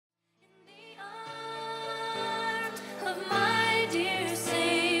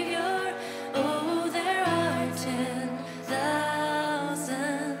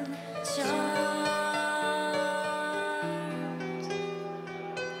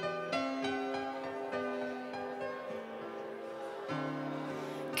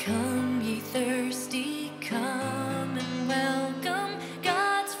Come ye thirsty, come and welcome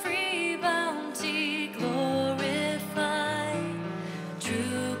God's free bounty, glorify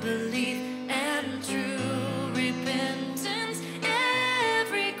true belief and true repentance,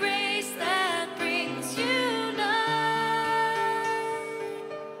 every grace that brings you nigh.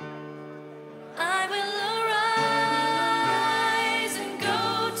 I will arise and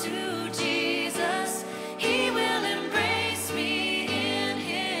go to Jesus. He will embrace me in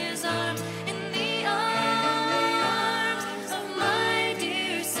his arms, in the arms of my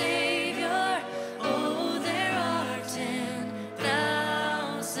dear Savior. Oh, there are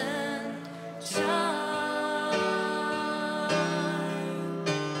 10,000 child.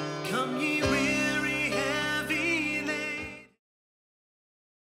 Come ye weary, heavy laden.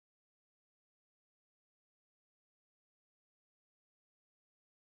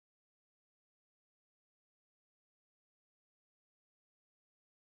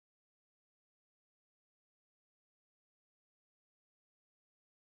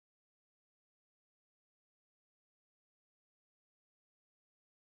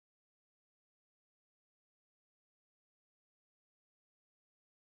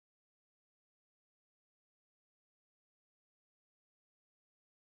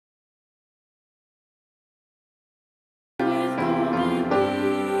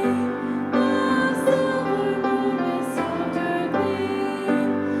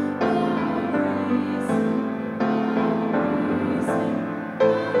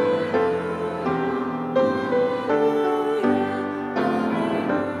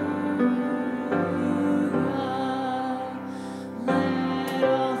 Let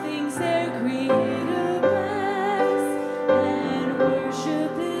all things their Creator bless, and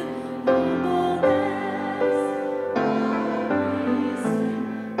worship in humbleness. Praise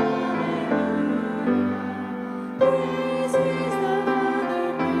Him, hallelujah. Praise, praise the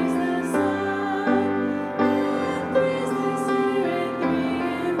Father, praise the Son, and praise the Spirit,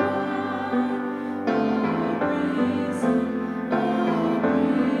 three-in-one. Oh, praise Him,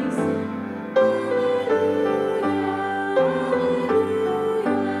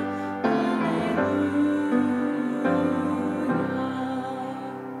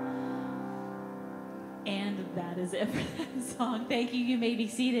 And that is it for that song. Thank you. You may be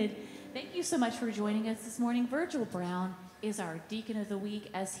seated. Thank you so much for joining us this morning. Virgil Brown is our Deacon of the Week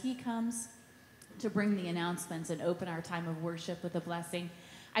as he comes to bring the announcements and open our time of worship with a blessing.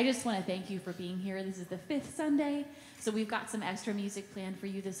 I just want to thank you for being here. This is the 5th Sunday, so we've got some extra music planned for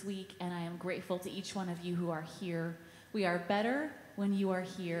you this week, and I am grateful to each one of you who are here. We are better when you are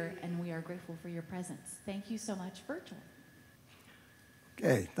here, and we are grateful for your presence. Thank you so much, Virgil.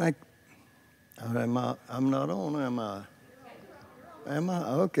 Okay, I'm not on, am I? Am I?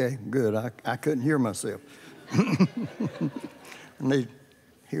 Okay, good. I couldn't hear myself. I need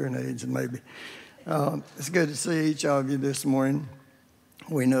hearing aids maybe. It's good to see each of you this morning.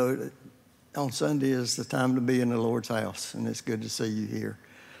 We know that on Sunday is the time to be in the Lord's house, and it's good to see you here.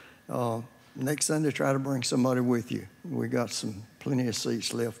 Next Sunday, try to bring somebody with you. We got plenty of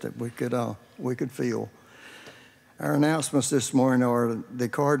seats left that we could fill. Our announcements this morning are the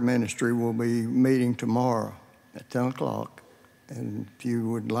card ministry will be meeting tomorrow at 10 o'clock. And if you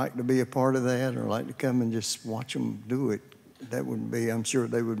would like to be a part of that or like to come and just watch them do it, that would be, I'm sure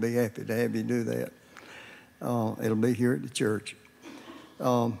they would be happy to have you do that. It'll be here at the church.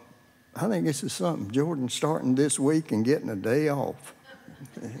 I think this is something. Jordan's starting this week and getting a day off.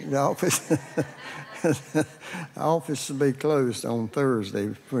 The office will be closed on Thursday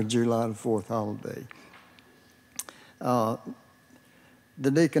for July the 4th holiday. The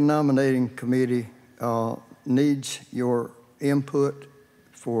Deacon Nominating Committee needs your input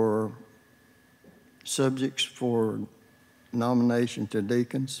for subjects for nomination to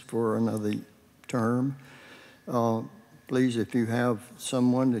deacons for another term. Please, if you have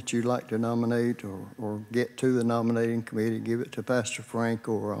someone that you'd like to nominate or get to the nominating committee, give it to Pastor Frank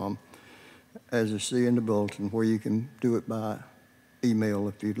or as you see in the bulletin, where you can do it by email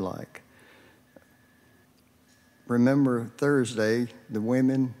if you'd like. Remember Thursday, the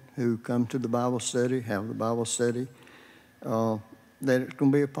women who come to the Bible study, have the Bible study, that it's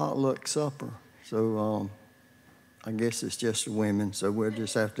going to be a potluck supper. So I guess it's just the women, so we'll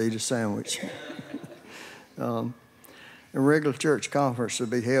just have to eat a sandwich. The regular church conference will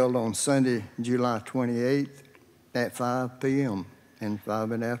be held on Sunday, July 28th at 5 p.m. and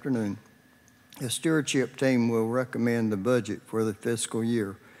 5 in the afternoon. The stewardship team will recommend the budget for the fiscal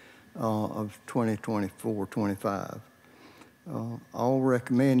year of 2024-25. All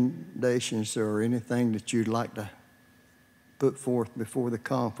recommendations or anything that you'd like to put forth before the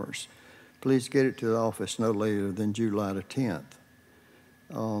conference, please get it to the office no later than July the 10th.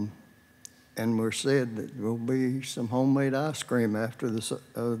 And we're said that there will be some homemade ice cream after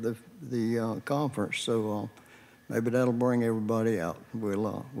the conference. So maybe that'll bring everybody out.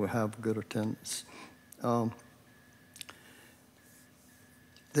 We'll have good attendance.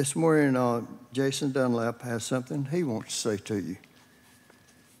 This morning, Jason Dunlap has something he wants to say to you.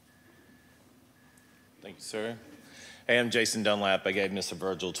 Thank you, sir. Hey, I'm Jason Dunlap. I gave Mr.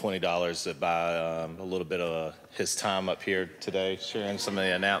 Virgil $20 to buy a little bit of his time up here today, sharing some of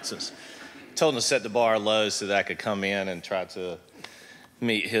the announcements. Told him to set the bar low so that I could come in and try to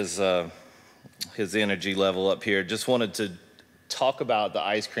meet his energy level up here. Just wanted to talk about the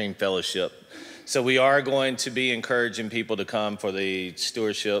Ice Cream Fellowship. So we are going to be encouraging people to come for the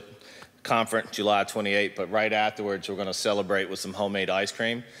stewardship conference July 28th, but right afterwards we're going to celebrate with some homemade ice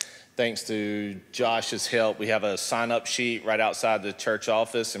cream. Thanks to Josh's help, we have a sign-up sheet right outside the church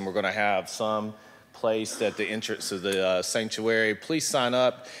office, and we're going to have some placed at the entrance of the sanctuary. Please sign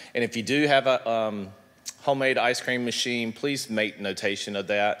up, and if you do have a homemade ice cream machine, please make notation of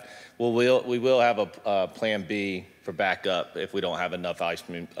that. We will have a plan B for backup if we don't have enough ice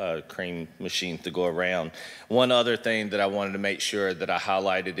cream machines to go around. One other thing that I wanted to make sure that I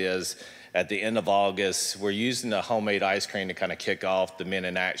highlighted is at the end of August, we're using the homemade ice cream to kind of kick off the Men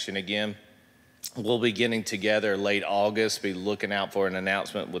in Action again. We'll be getting together late August, be looking out for an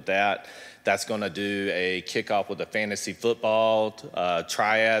announcement with that. That's going to do a kickoff with a fantasy football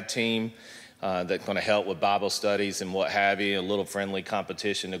triad team that's going to help with Bible studies and what have you, a little friendly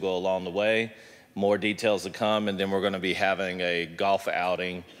competition to go along the way. More details to come, and then we're going to be having a golf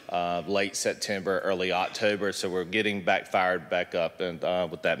outing late September, early October. So we're getting fired back up and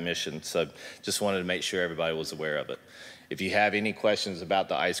with that mission. So just wanted to make sure everybody was aware of it. If you have any questions about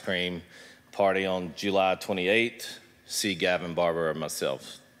the ice cream party on July 28th, see Gavin Barber or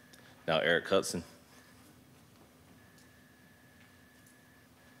myself. Now, Eric Hudson.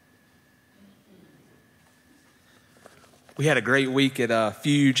 We had a great week at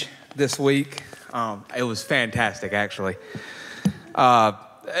Fuge this week. It was fantastic, actually.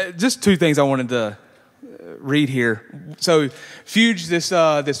 Just two things I wanted to read here. So Fuge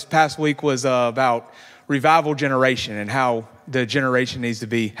this past week was about revival generation and how the generation needs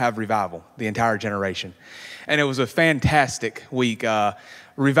to have revival, the entire generation. And it was a fantastic week.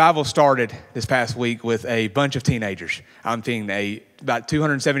 Revival started this past week with a bunch of teenagers. I'm thinking about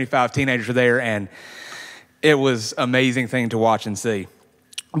 275 teenagers were there, and it was an amazing thing to watch and see.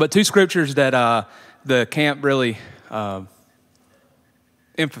 But two scriptures that the camp really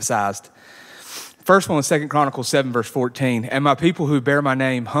emphasized. First one was 2 Chronicles 7, verse 14. And my people who bear my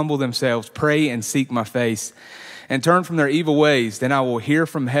name humble themselves, pray and seek my face, and turn from their evil ways. Then I will hear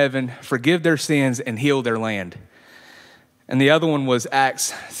from heaven, forgive their sins, and heal their land. And the other one was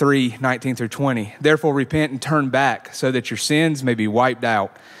Acts 3, 19 through 20. Therefore repent and turn back so that your sins may be wiped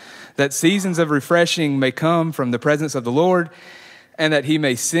out, that seasons of refreshing may come from the presence of the Lord, and that he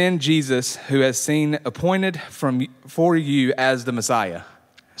may send Jesus, who has seen appointed for you as the Messiah.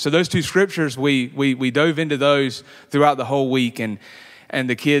 So those two scriptures, we dove into those throughout the whole week, and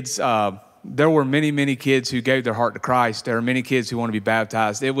the kids, there were many kids who gave their heart to Christ. There are many kids who want to be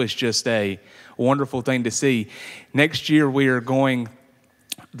baptized. It was just a wonderful thing to see. Next year we are going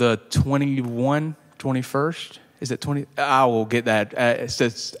the 21st. Is it 20? I will get that. I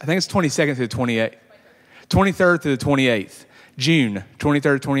think it's 22nd to the 28th. 23rd to the 28th. June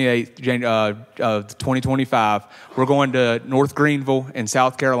 23rd, 28th, 2025. We're going to North Greenville in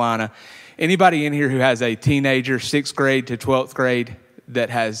South Carolina. Anybody in here who has a teenager, 6th grade to 12th grade, that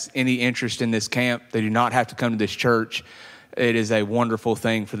has any interest in this camp, they do not have to come to this church. It is a wonderful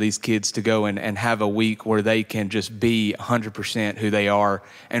thing for these kids to go and have a week where they can just be 100% who they are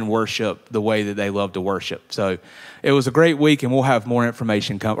and worship the way that they love to worship. So it was a great week, and we'll have more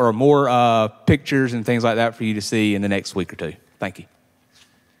information more pictures and things like that for you to see in the next week or two. Thank you.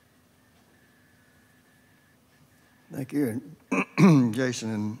 Thank you,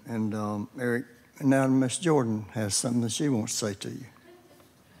 Jason and Eric. And now Miss Jordan has something that she wants to say to you.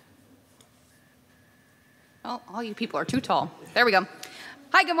 Oh, all you people are too tall. There we go.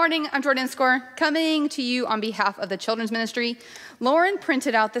 Hi, good morning. I'm Jordan Score, coming to you on behalf of the Children's Ministry. Lauren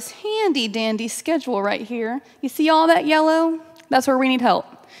printed out this handy-dandy schedule right here. You see all that yellow? That's where we need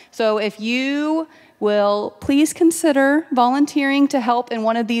help. So if you will please consider volunteering to help in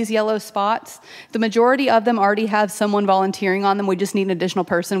one of these yellow spots. The majority of them already have someone volunteering on them. We just need an additional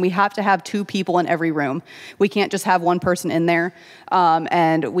person. We have to have 2 people in every room. We can't just have one person in there,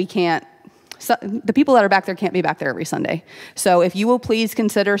 and we can't. So the people that are back there can't be back there every Sunday. So if you will please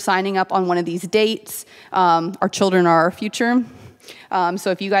consider signing up on one of these dates. Our children are our future.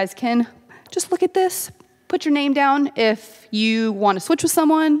 So if you guys can just look at this, put your name down. If you want to switch with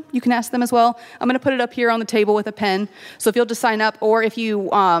someone, you can ask them as well. I'm going to put it up here on the table with a pen. So if you'll just sign up, or if you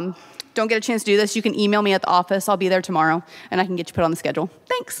don't get a chance to do this, you can email me at the office. I'll be there tomorrow, and I can get you put on the schedule.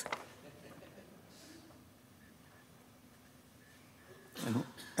 Thanks.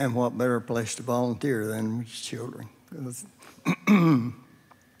 And what better place to volunteer than with children?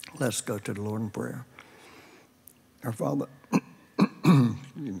 Let's go to the Lord in prayer. Our Father,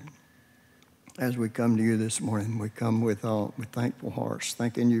 as we come to you this morning, we come with thankful hearts,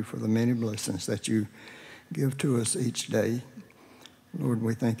 thanking you for the many blessings that you give to us each day. Lord,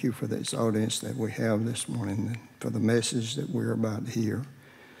 we thank you for this audience that we have this morning, for the message that we're about to hear.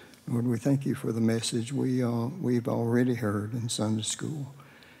 Lord, we thank you for the message we've already heard in Sunday school.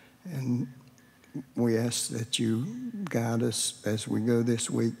 And we ask that you guide us as we go this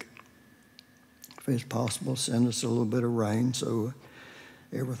week. If it's possible, send us a little bit of rain so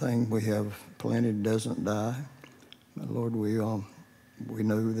everything we have planted doesn't die. But Lord, we know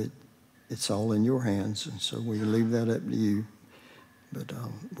that it's all in your hands, and so we leave that up to you. But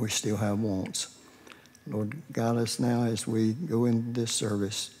we still have wants. Lord, guide us now as we go into this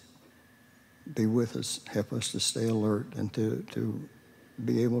service. Be with us. Help us to stay alert and to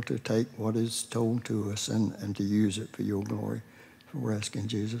be able to take what is told to us and to use it for your glory. For we're asking in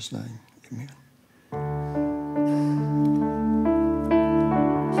Jesus' name. Amen.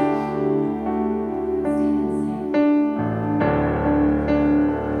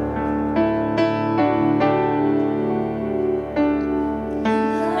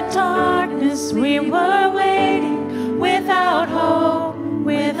 We were waiting without hope,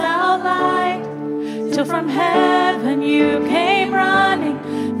 without light, till from heaven you came running.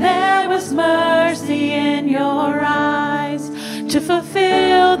 There was mercy in your eyes to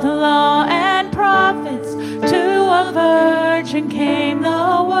fulfill the law and prophets. To a virgin came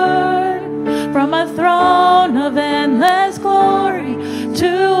the word, from a throne of endless glory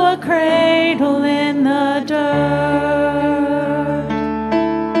to a cradle in the dirt.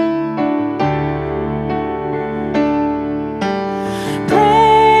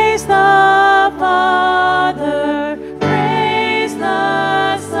 Father, praise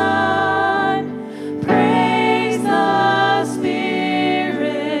the Son, praise the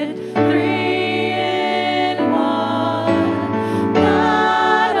Spirit, three in one,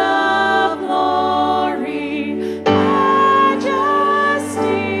 God of glory, majesty,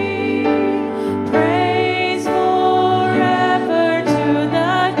 praise forever.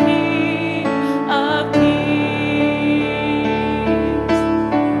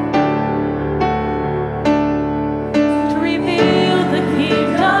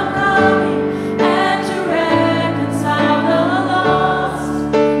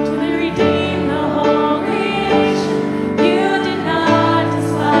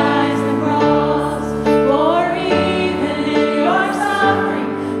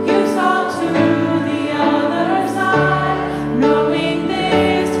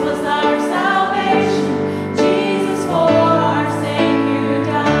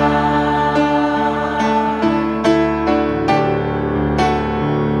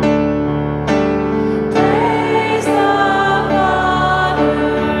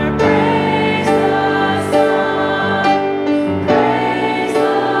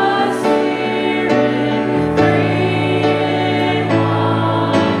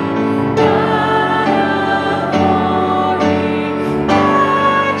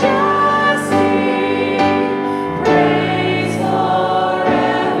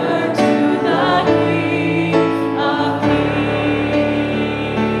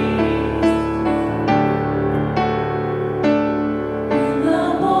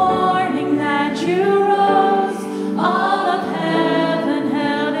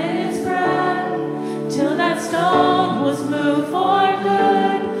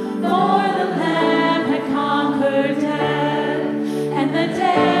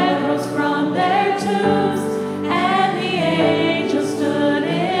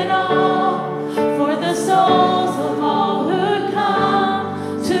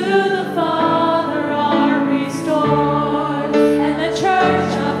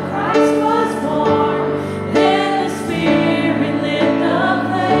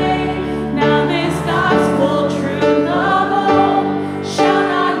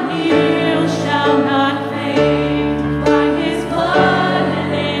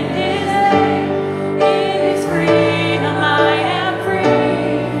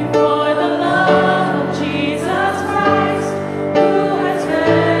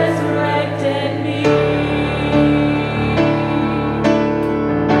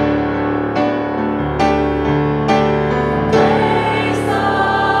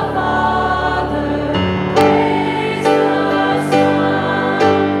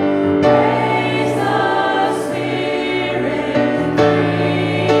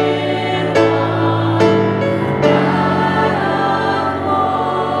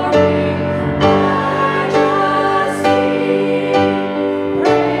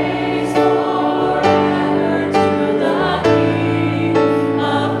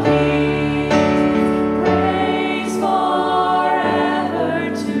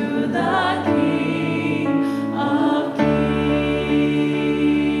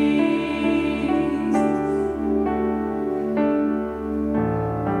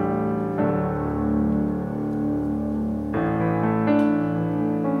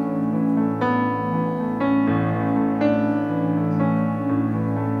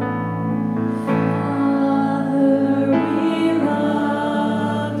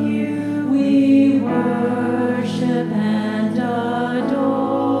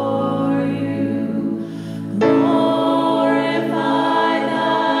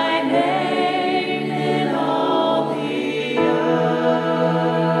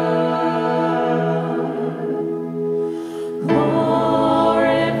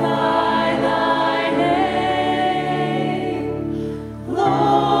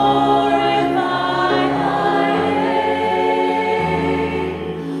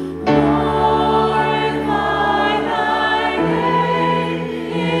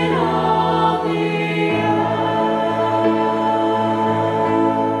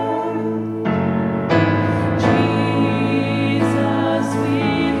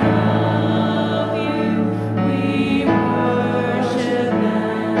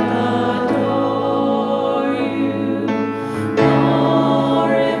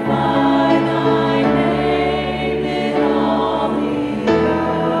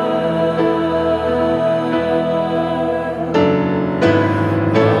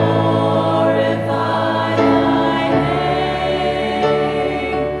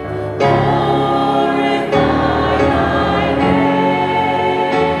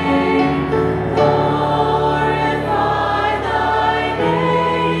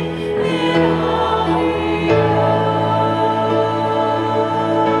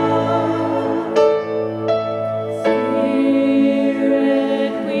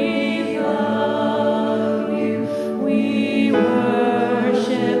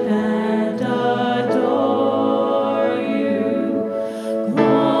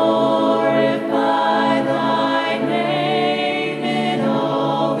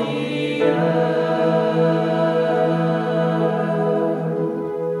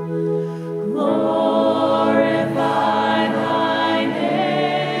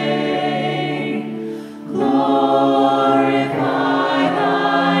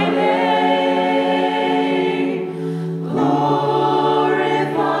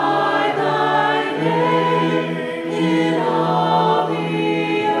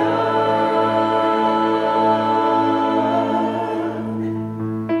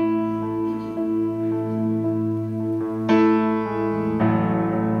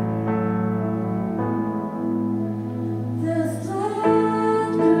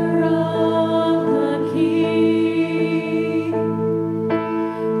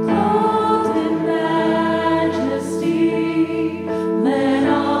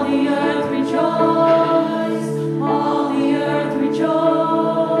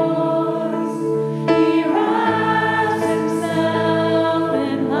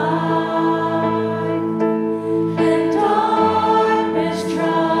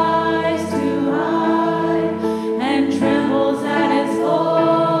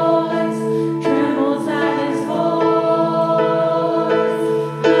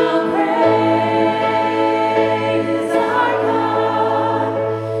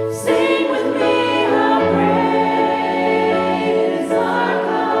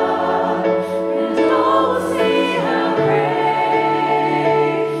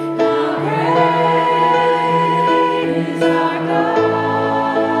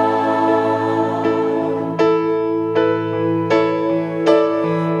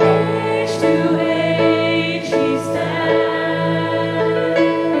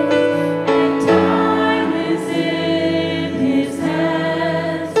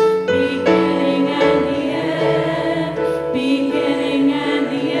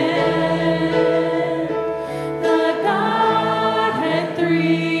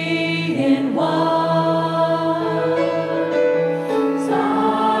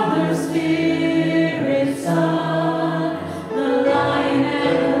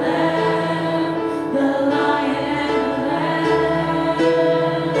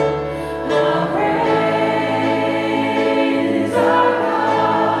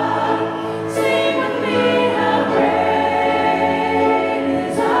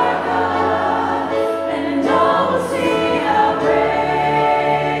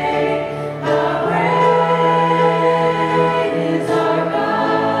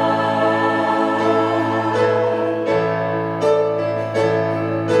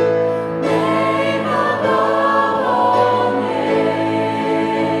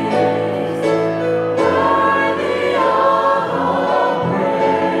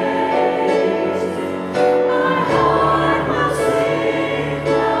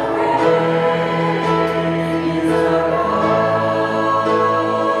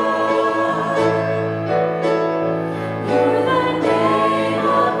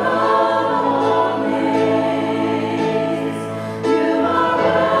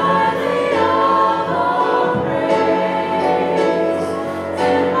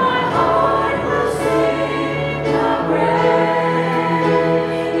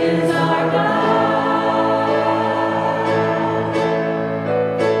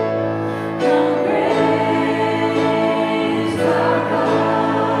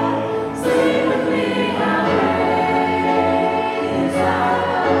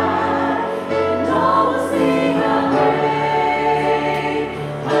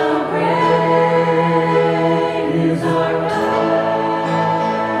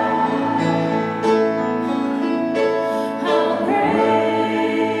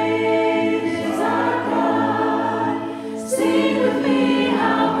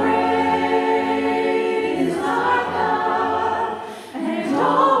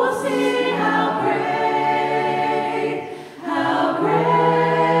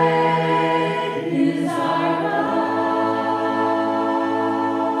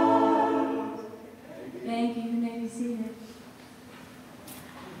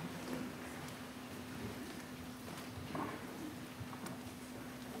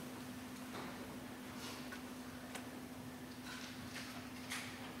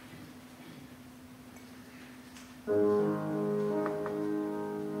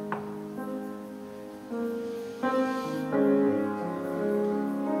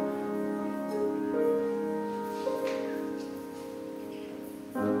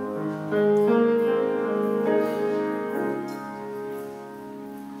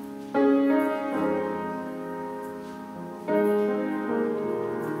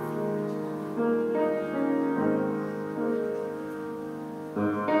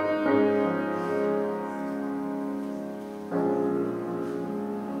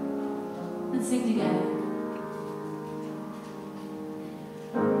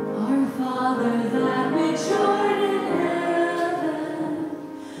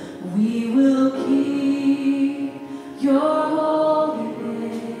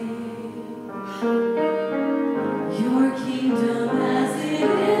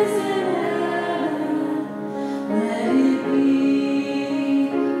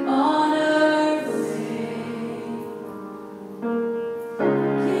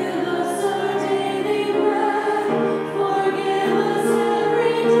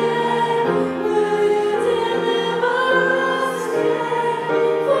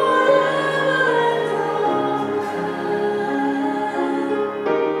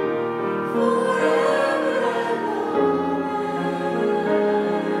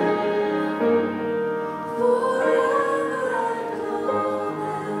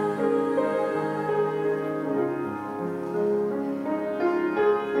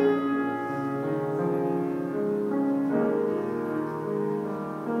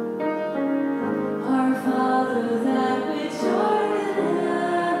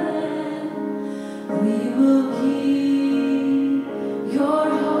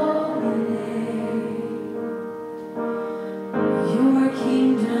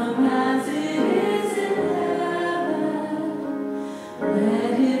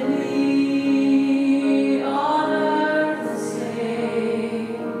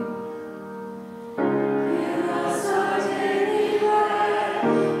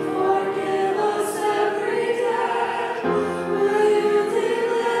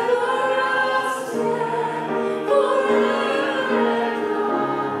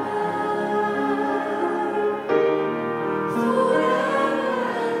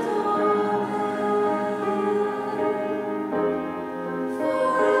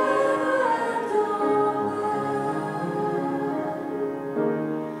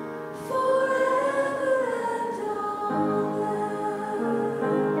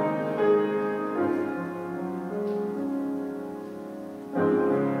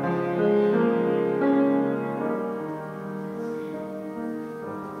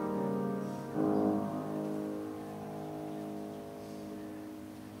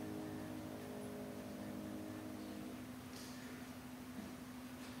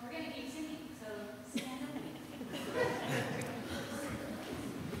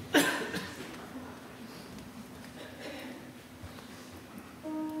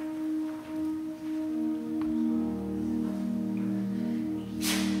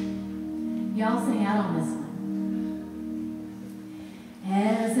 Y'all sing out on this one.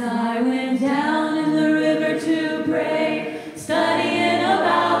 As I went down in the river to pray, studying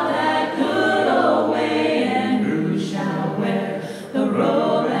about that good old way, and who shall wear the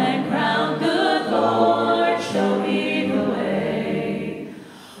robe and crown, good Lord, show me the way.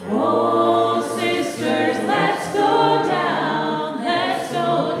 Oh, sisters, let's go down,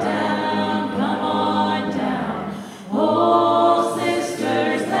 come on down. Oh,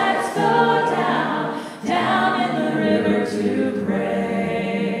 sisters, let's go down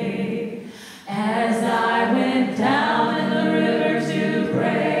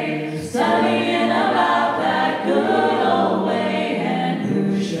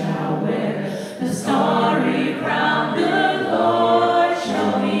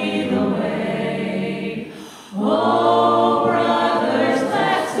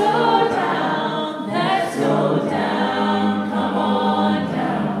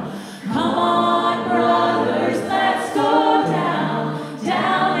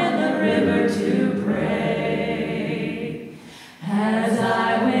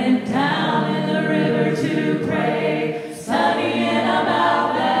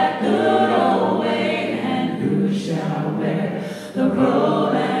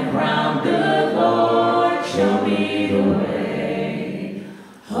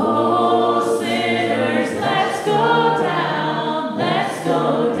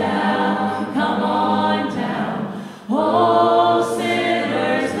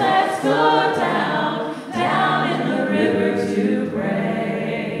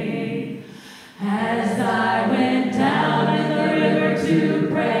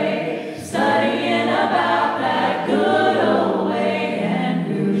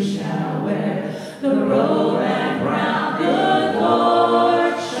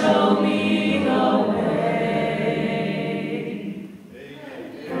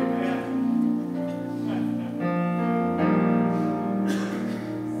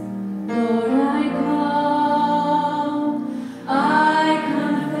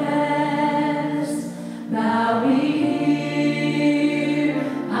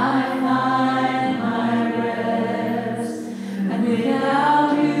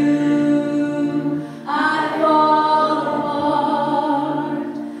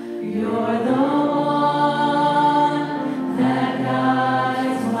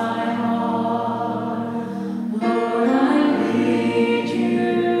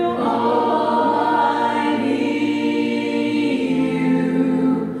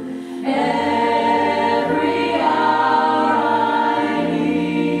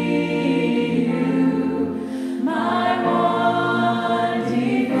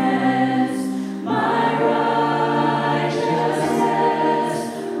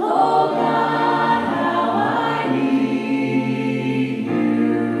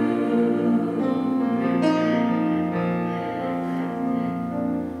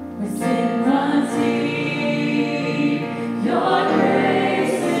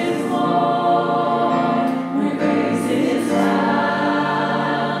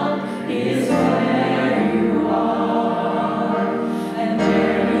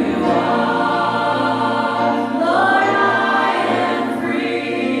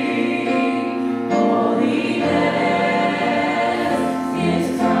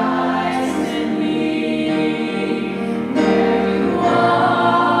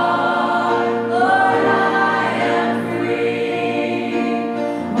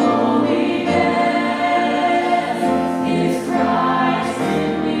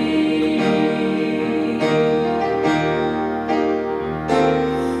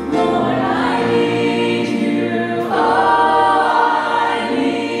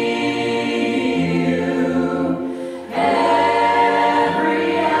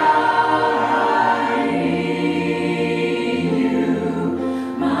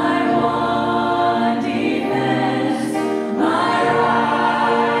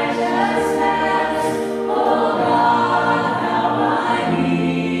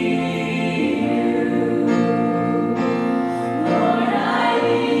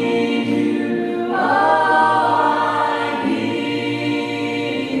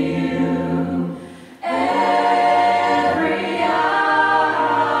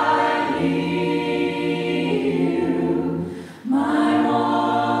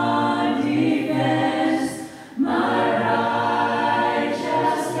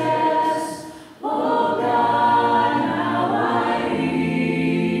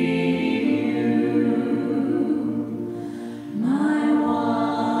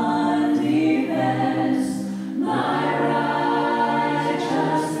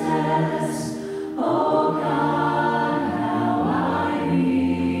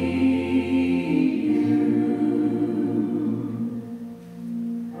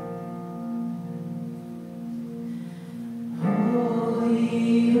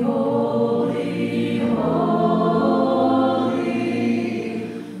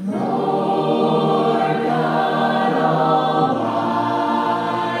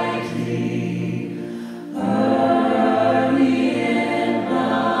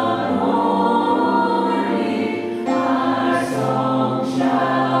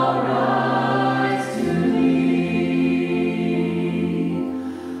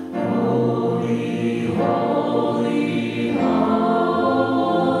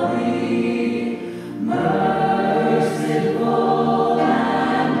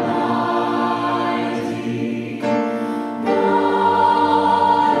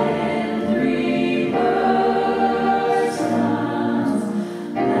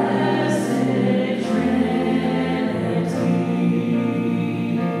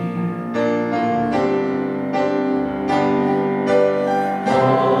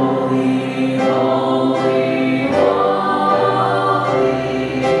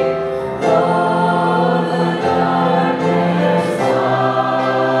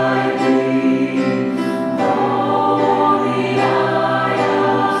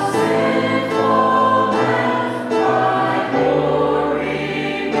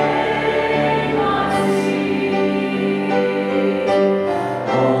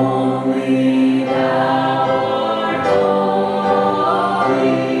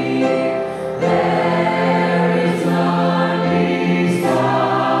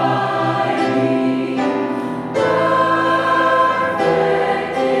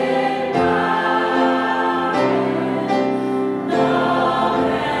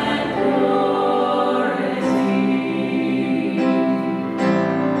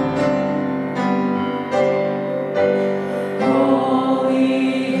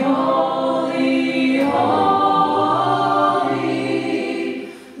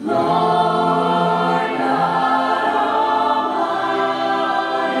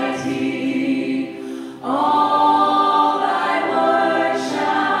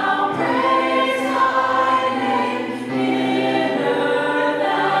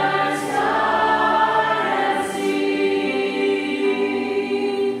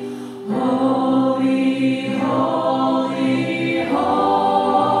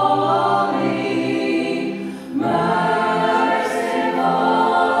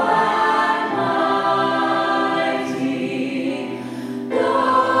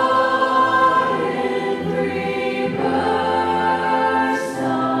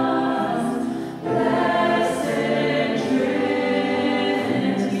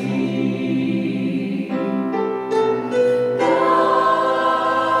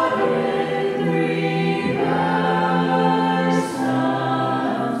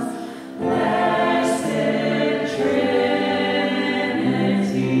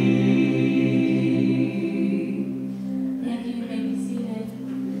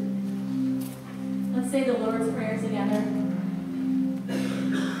say the Lord's Prayer together.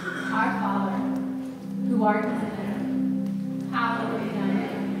 Our Father, who art in heaven, hallowed be thy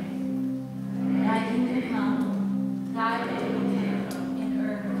name. Thy kingdom come, thy will be done in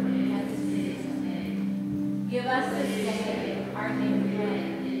earth as it is in heaven. Give us this day our daily bread,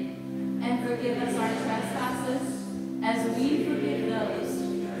 and forgive us our trespasses, as we forgive those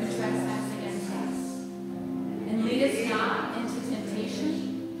who trespass against us. And lead us not into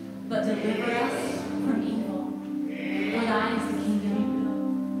temptation, but deliver us from evil. For thine is the kingdom,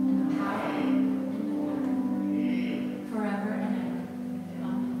 and the power, and the glory, forever and ever.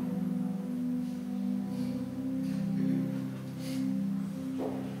 Amen.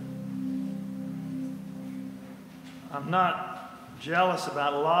 I'm not jealous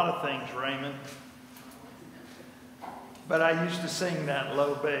about a lot of things, Raymond, but I used to sing that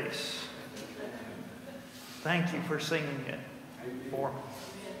low bass. Thank you for singing it for me.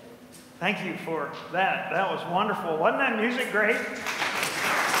 Thank you for that. That was wonderful. Wasn't that music great?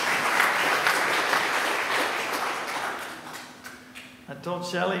 I told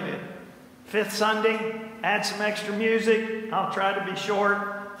Shelley that fifth Sunday, add some extra music. I'll try to be short.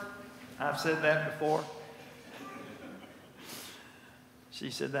 I've said that before.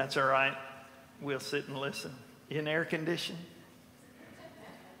 She said, that's all right. We'll sit and listen. In air conditioning.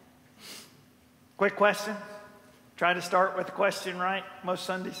 Quick question. Try to start with a question, right? Most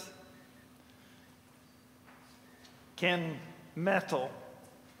Sundays. Can metal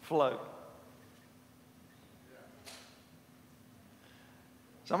float?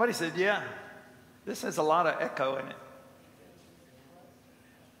 Somebody said, yeah. This has a lot of echo in it.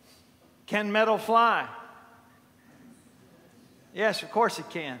 Can metal fly? Yes, of course it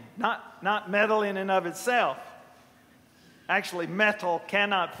can. Not metal in and of itself. Actually, metal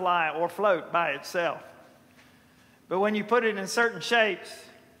cannot fly or float by itself. But when you put it in certain shapes,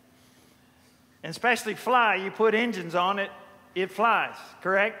 and especially fly, you put engines on it, it flies,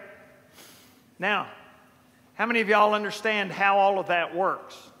 correct? Now, how many of y'all understand how all of that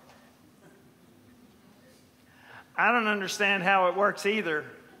works? I don't understand how it works either.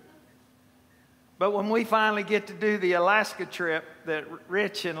 But when we finally get to do the Alaska trip that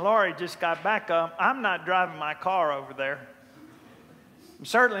Rich and Lori just got back on, I'm not driving my car over there. I'm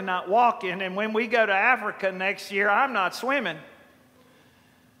certainly not walking. And when we go to Africa next year, I'm not swimming.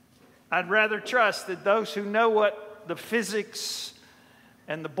 I'd rather trust that those who know what the physics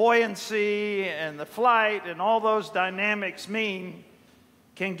and the buoyancy and the flight and all those dynamics mean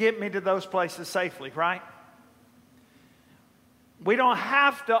can get me to those places safely, right? We don't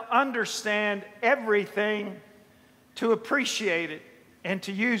have to understand everything to appreciate it and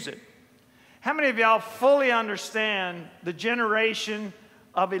to use it. How many of y'all fully understand the generation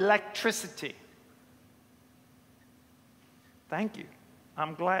of electricity? Thank you.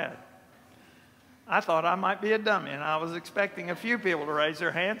 I'm glad. I thought I might be a dummy, and I was expecting a few people to raise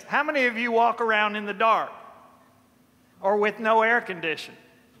their hands. How many of you walk around in the dark or with no air conditioning?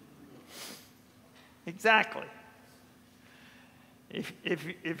 Exactly.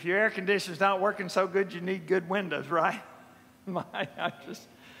 If your air conditioner's not working so good, you need good windows, right?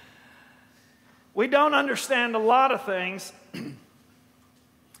 We don't understand a lot of things.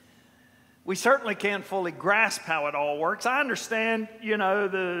 We certainly can't fully grasp how it all works. I understand, you know,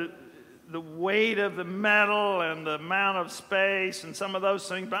 the weight of the metal and the amount of space and some of those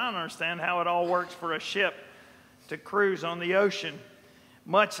things, but I don't understand how it all works for a ship to cruise on the ocean,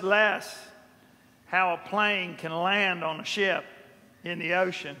 much less how a plane can land on a ship in the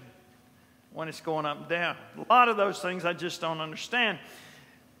ocean when it's going up and down. A lot of those things I just don't understand.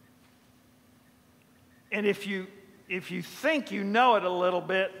 And if you think you know it a little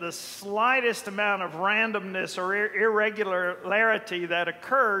bit, the slightest amount of randomness or irregularity that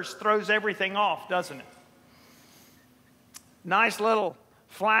occurs throws everything off, doesn't it? Nice little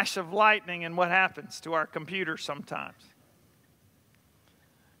flash of lightning, and what happens to our computers sometimes?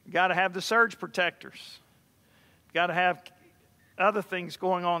 You got to have the surge protectors. You got to have other things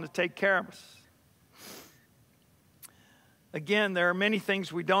going on to take care of us. Again, there are many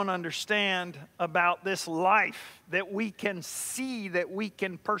things we don't understand about this life that we can see, that we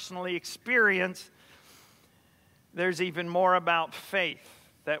can personally experience. There's even more about faith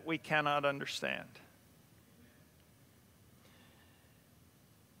that we cannot understand.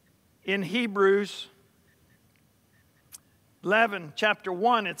 In Hebrews 11, chapter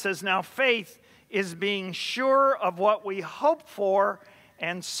 1, it says, "Now faith is being sure of what we hope for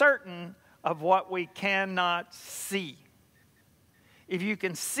and certain of what we cannot see." If you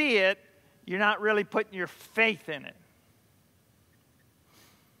can see it, you're not really putting your faith in it.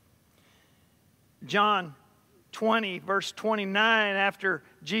 John 20, verse 29, after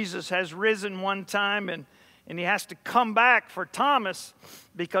Jesus has risen one time and he has to come back for Thomas,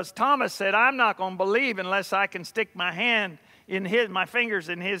 because Thomas said, I'm not going to believe unless I can stick my fingers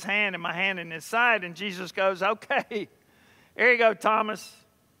in his hand and my hand in his side. And Jesus goes, okay, here you go, Thomas.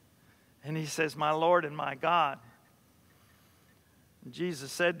 And he says, my Lord and my God. And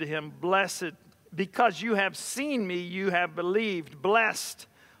Jesus said to him, blessed, because you have seen me, you have believed. Blessed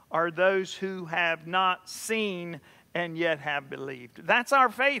are those who have not seen and yet have believed. That's our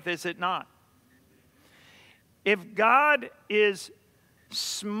faith, is it not? If God is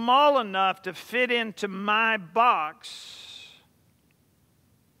small enough to fit into my box,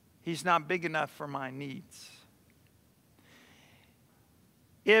 He's not big enough for my needs.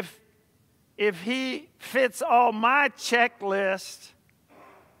 If He fits all my checklist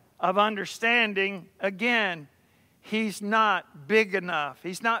of understanding, again, He's not big enough.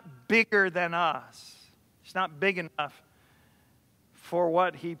 He's not bigger than us. He's not big enough for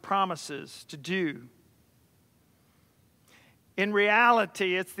what He promises to do. In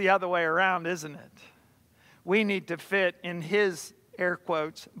reality, it's the other way around, isn't it? We need to fit in His, air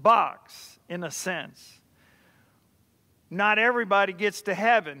quotes, box, in a sense. Not everybody gets to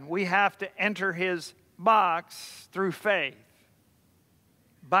heaven. We have to enter His box through faith.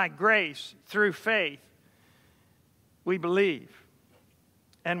 By grace, through faith, we believe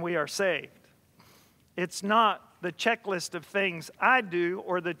and we are saved. It's not the checklist of things I do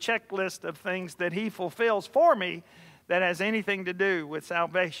or the checklist of things that He fulfills for me that has anything to do with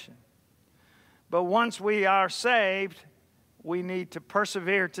salvation. But once we are saved, we need to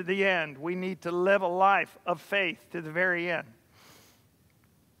persevere to the end. We need to live a life of faith to the very end.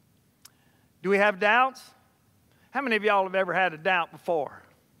 Do we have doubts? How many of y'all have ever had a doubt before?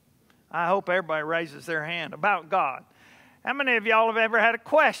 I hope everybody raises their hand about God. How many of y'all have ever had a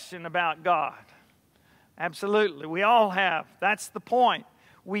question about God? Absolutely, we all have. That's the point.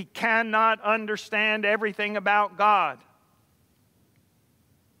 We cannot understand everything about God.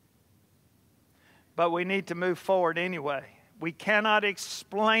 But we need to move forward anyway. We cannot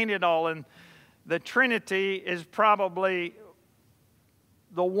explain it all, and the Trinity is probably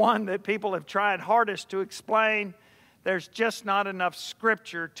the one that people have tried hardest to explain. There's just not enough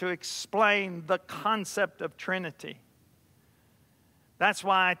Scripture to explain the concept of Trinity. That's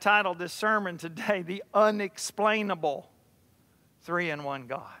why I titled this sermon today, The Unexplainable Three-In-One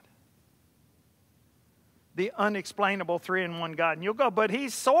God. The Unexplainable Three-In-One God. And you'll go, but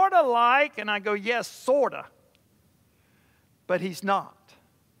He's sort of like, and I go, yes, sort of. But He's not.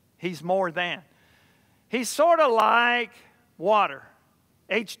 He's more than. He's sort of like water,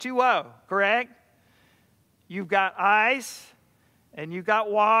 H2O, correct? You've got ice, and you've got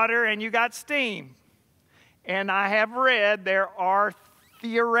water, and you've got steam. And I have read there are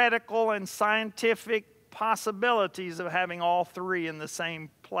theoretical and scientific possibilities of having all three in the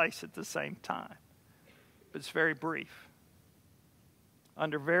same place at the same time. But it's very brief,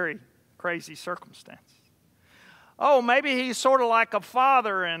 under very crazy circumstances. Oh, maybe He's sort of like a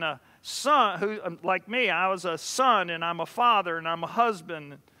father and a son, who, like me, I was a son and I'm a father and I'm a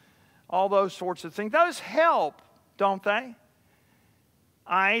husband, all those sorts of things. Those help, don't they?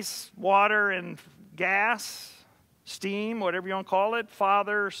 Ice, water, and gas, steam, whatever you want to call it,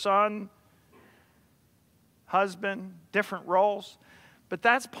 father, son, husband, different roles. But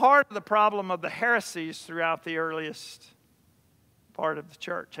that's part of the problem of the heresies throughout the earliest part of the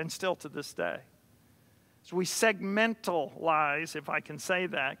church, and still to this day. So we segmentalize, if I can say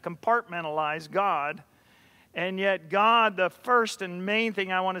that, compartmentalize God. And yet God, the first and main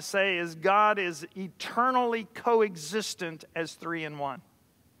thing I want to say is God is eternally coexistent as three-in-one.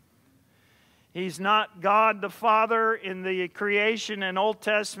 He's not God the Father in the creation and Old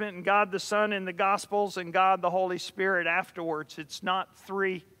Testament, and God the Son in the Gospels, and God the Holy Spirit afterwards. It's not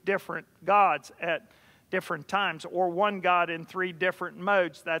three different gods at different times, or one God in three different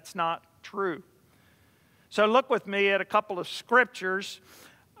modes. That's not true. So look with me at a couple of scriptures.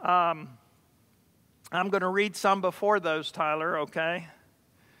 I'm going to read some before those, Tyler, okay?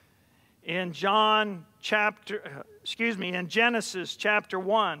 In Genesis chapter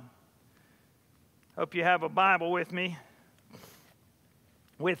 1. Hope you have a Bible with me.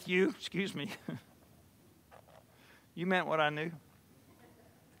 With you, excuse me. You meant what I knew.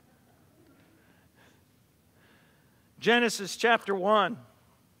 Genesis chapter 1.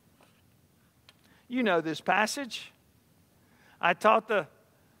 You know this passage. I taught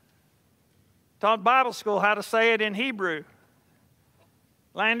Bible school how to say it in Hebrew.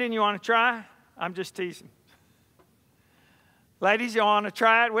 Landon, you want to try? I'm just teasing. Ladies, you want to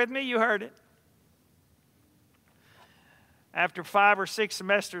try it with me? You heard it. After 5 or 6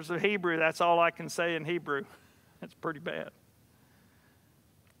 semesters of Hebrew, that's all I can say in Hebrew. That's pretty bad.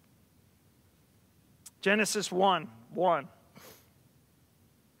 Genesis 1:1.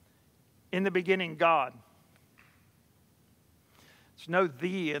 In the beginning, God. There's no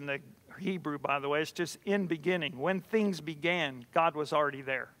 "the" in the Hebrew, by the way. It's just in beginning. When things began, God was already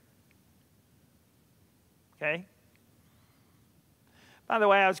there. Okay? By the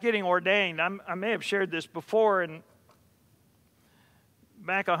way, I was getting ordained. I may have shared this before, and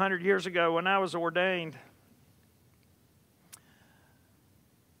back 100 years ago when I was ordained,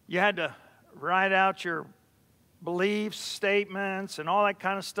 you had to write out your beliefs, statements, and all that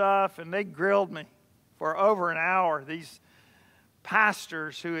kind of stuff, and they grilled me for over an hour. These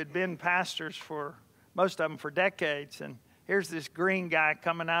pastors who had been pastors for, most of them for decades, and here's this green guy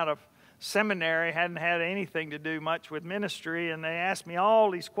coming out of seminary, hadn't had anything to do much with ministry, and they asked me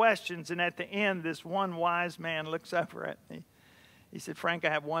all these questions, and at the end, this one wise man looks over at me. He said, "Frank, I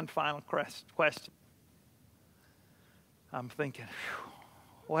have one final question." I'm thinking,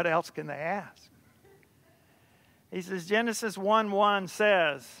 what else can they ask? He says, Genesis 1:1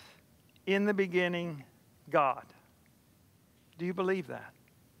 says, in the beginning, God. Do you believe that?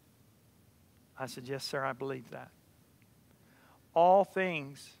 I said, yes, sir, I believe that. All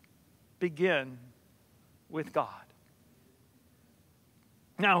things begin with God.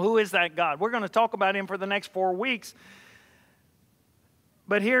 Now, who is that God? We're going to talk about him for the next 4 weeks.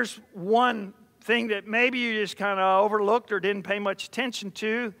 But here's one thing that maybe you just kind of overlooked or didn't pay much attention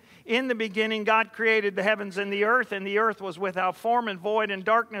to. In the beginning, God created the heavens and the earth was without form and void, and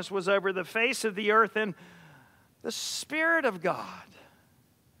darkness was over the face of the earth, and the Spirit of God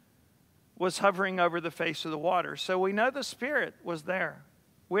was hovering over the face of the water. So we know the Spirit was there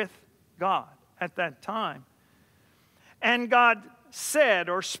with God at that time. And God said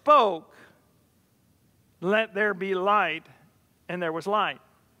or spoke, "Let there be light," and there was light.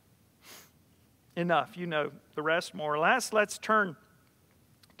 Enough. You know the rest more or less. Let's turn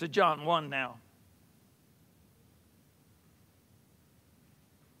to John 1 now.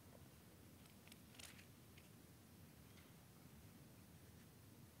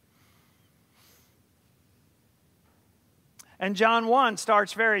 And John 1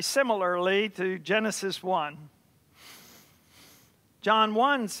 starts very similarly to Genesis 1. John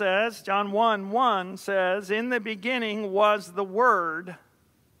 1 says, John 1:1 says, in the beginning was the Word,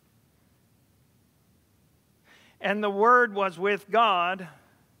 and the Word was with God,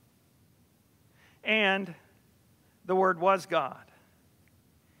 and the Word was God.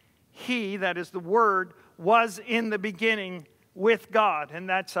 He, that is the Word, was in the beginning with God. And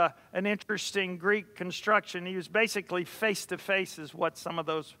that's an interesting Greek construction. He was basically face to face is what some of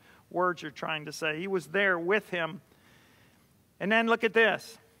those words are trying to say. He was there with him. And then look at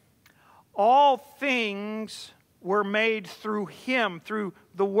this. All things were made through him, through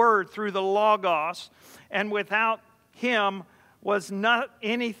the Word, through the Logos. And without him was not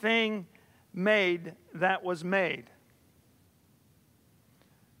anything made that was made.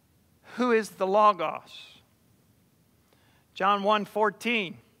 Who is the Logos? John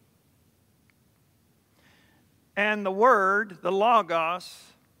 1:14. And the Word, the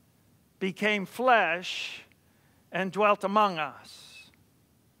Logos, became flesh and dwelt among us.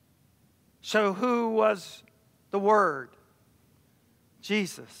 So who was the Word?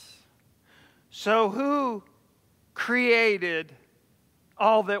 Jesus. So who created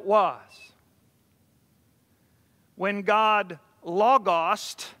all that was? When God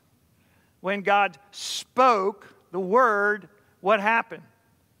logosed, when God spoke the Word, what happened?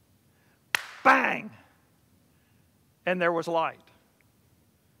 Bang! And there was light.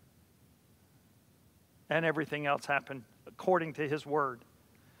 And everything else happened according to His Word.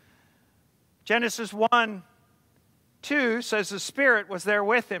 Genesis 1:2 says the Spirit was there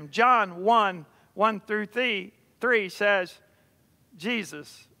with him. John 1:1-3 says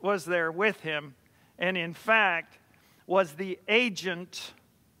Jesus was there with him, and in fact was the agent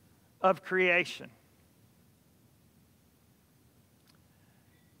of creation.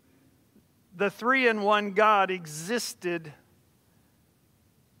 The three-in-one God existed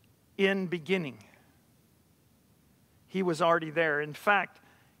in beginning. He was already there. In fact,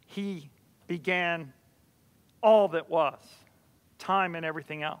 He began all that was, time and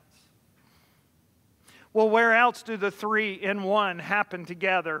everything else. Well, where else do the three-in-one happen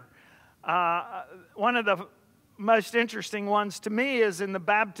together? One of the most interesting ones to me is in the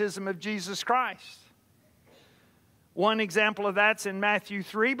baptism of Jesus Christ. One example of that's in Matthew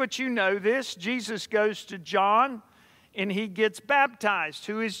 3, but you know this. Jesus goes to John and he gets baptized.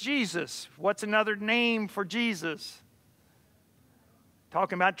 Who is Jesus? What's another name for Jesus?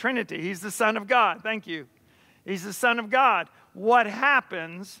 Talking about Trinity. He's the Son of God. Thank you. He's the Son of God. What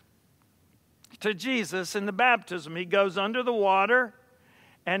happens to Jesus in the baptism. He goes under the water,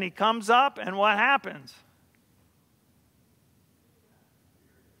 and he comes up, and what happens?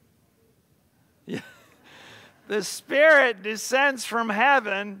 Yeah. The Spirit descends from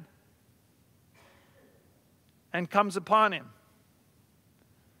heaven and comes upon him.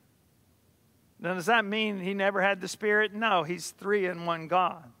 Now, does that mean he never had the Spirit? No, he's three-in-one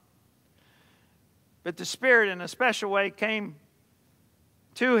God. But the Spirit, in a special way, came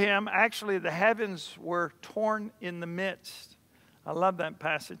to him. Actually, the heavens were torn in the midst. I love that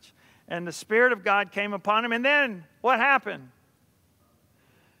passage. And the Spirit of God came upon him. And then what happened?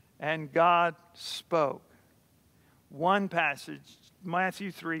 And God spoke. One passage,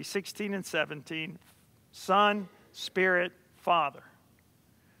 Matthew 3, 16 and 17. Son, Spirit, Father.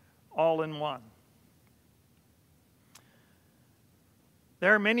 All in one.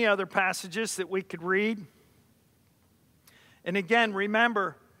 There are many other passages that we could read. And again,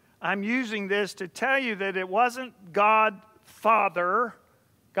 remember, I'm using this to tell you that it wasn't God Father,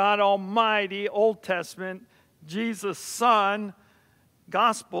 God Almighty, Old Testament, Jesus Son,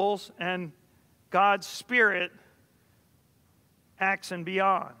 Gospels, and God's Spirit, Acts and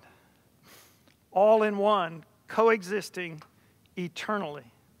beyond. All in one, coexisting eternally.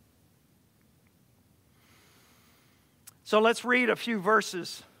 So let's read a few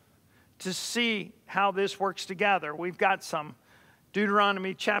verses to see how this works together. We've got some.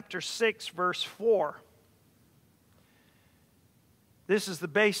 Deuteronomy chapter 6, verse 4. This is the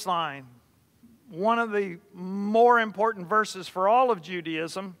baseline. One of the more important verses for all of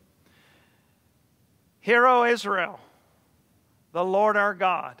Judaism. Hear, O Israel, the Lord our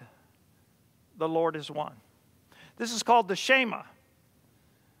God, the Lord is one. This is called the Shema.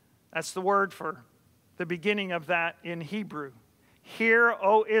 That's the word for the beginning of that in Hebrew. Hear,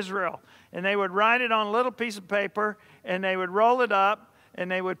 O Israel. And they would write it on a little piece of paper, and they would roll it up, and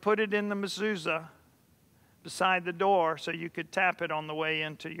they would put it in the mezuzah beside the door so you could tap it on the way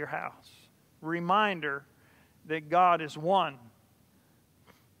into your house. Reminder that God is one.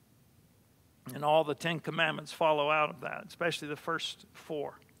 And all the 10 Commandments follow out of that, especially the first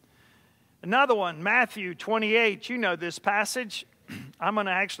 4. Another one, Matthew 28. You know this passage. I'm going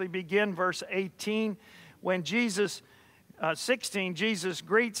to actually begin verse 18. When Jesus, 16, Jesus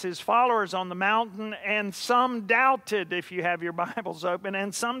greets his followers on the mountain, and some doubted, if you have your Bibles open,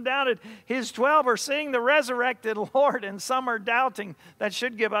 and some doubted. His 12 are seeing the resurrected Lord, and some are doubting. That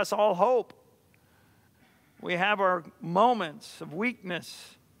should give us all hope. We have our moments of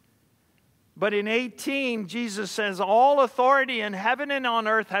weakness. But in 18, Jesus says, all authority in heaven and on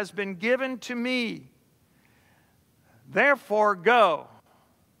earth has been given to me. Therefore, go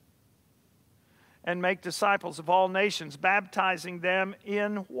and make disciples of all nations, baptizing them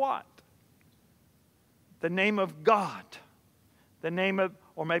in what? The name of God. The name of,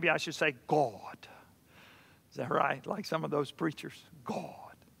 or maybe I should say God. Is that right? Like some of those preachers.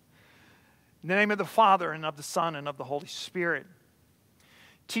 God. In the name of the Father and of the Son and of the Holy Spirit.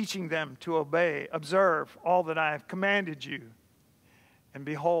 Teaching them to obey, observe all that I have commanded you. And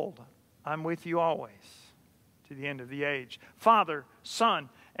behold, I'm with you always, to the end of the age. Father, Son,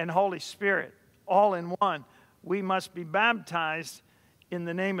 and Holy Spirit, all in one. We must be baptized in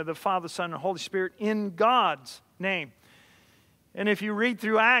the name of the Father, Son, and Holy Spirit in God's name. And if you read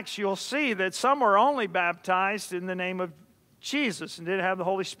through Acts, you'll see that some were only baptized in the name of Jesus and didn't have the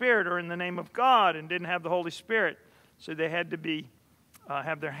Holy Spirit, or in the name of God and didn't have the Holy Spirit. So they had to be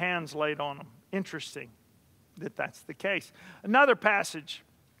have their hands laid on them. Interesting that that's the case. Another passage.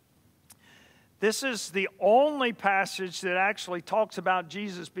 This is the only passage that actually talks about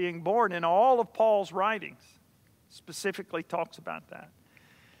Jesus being born in all of Paul's writings. Specifically talks about that.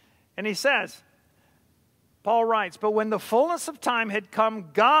 And he says, Paul writes, but when the fullness of time had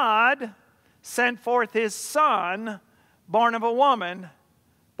come, God sent forth his Son, born of a woman,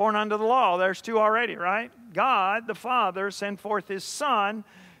 born under the law. There's 2 already, right? God, the Father, sent forth his Son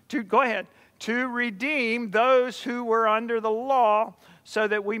to, go ahead, to redeem those who were under the law, so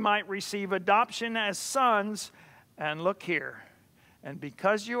that we might receive adoption as sons. And look here. And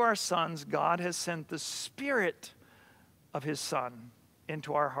because you are sons, God has sent the Spirit of his Son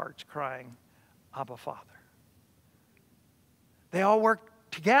into our hearts, crying, Abba, Father. They all work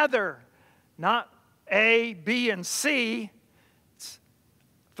together, not A, B, and C. It's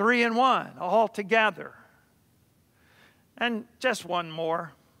 3 in 1, all together. And just one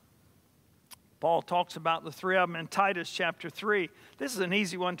more. Paul talks about the 3 of them in Titus chapter 3. This is an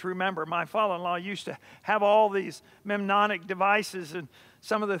easy one to remember. My father-in-law used to have all these mnemonic devices and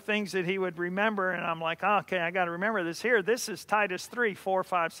some of the things that he would remember. And I'm like, oh, okay, I got to remember this here. This is Titus 3, 4,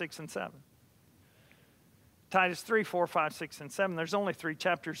 5, 6, and 7. Titus 3, 4, 5, 6, and 7. There's only 3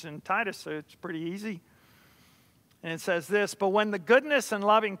 chapters in Titus, so it's pretty easy. And it says this, but when the goodness and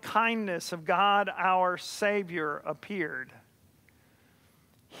loving kindness of God our Savior appeared,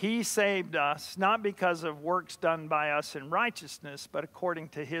 he saved us, not because of works done by us in righteousness, but according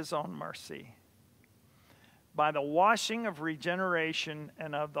to his own mercy, by the washing of regeneration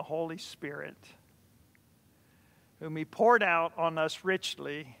and of the Holy Spirit, whom he poured out on us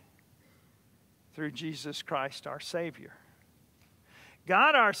richly through Jesus Christ our Savior.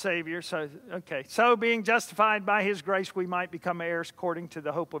 God our Savior, so being justified by his grace, we might become heirs according to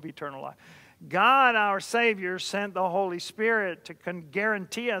the hope of eternal life. God our Savior sent the Holy Spirit to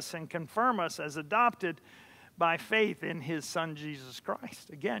guarantee us and confirm us as adopted by faith in his Son Jesus Christ.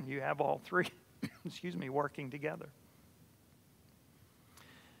 Again, you have all 3, working together.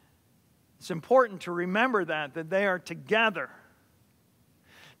 It's important to remember that they are together.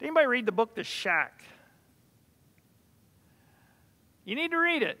 Did anybody read the book The Shack? You need to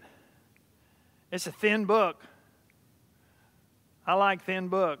read it. It's a thin book. I like thin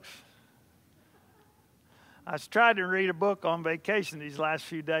books. I was trying to read a book on vacation these last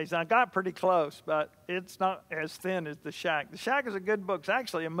few days. I got pretty close, but it's not as thin as The Shack. The Shack is a good book. It's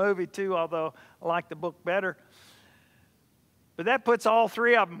actually a movie, too, although I like the book better. But that puts all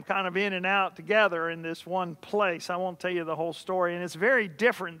 3 of them kind of in and out together in this one place. I won't tell you the whole story, and it's very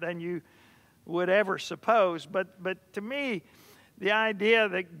different than you would ever suppose. But to me, the idea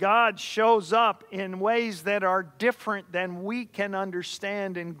that God shows up in ways that are different than we can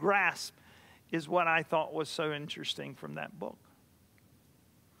understand and grasp is what I thought was so interesting from that book.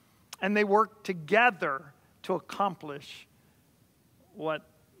 And they work together to accomplish what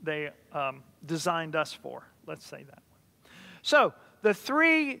they designed us for. Let's say that. So, the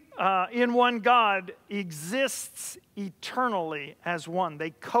 3-in-one God exists eternally as one.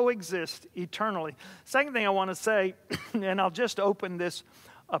 They coexist eternally. Second thing I want to say, and I'll just open this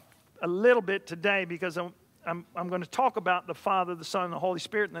a little bit today because I'm going to talk about the Father, the Son, and the Holy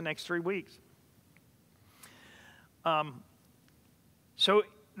Spirit in the next 3 weeks. So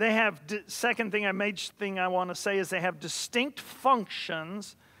they have, second thing, major thing I want to say is they have distinct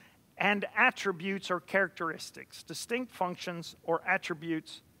functions and attributes or characteristics. Distinct functions or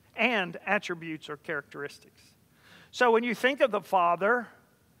attributes and attributes or characteristics. So when you think of the Father,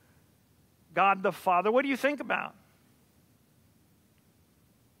 God the Father, what do you think about?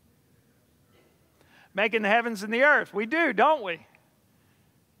 Making the heavens and the earth. We do, don't we?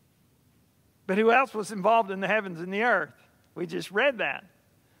 But who else was involved in the heavens and the earth? We just read that.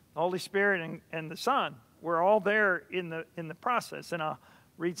 The Holy Spirit and the Son. We're all there in the process. And I'll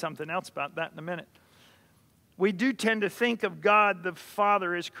read something else about that in a minute. We do tend to think of God the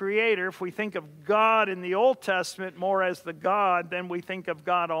Father as creator. If we think of God in the Old Testament more as the God, then we think of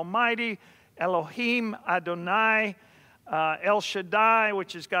God Almighty, Elohim, Adonai, El Shaddai,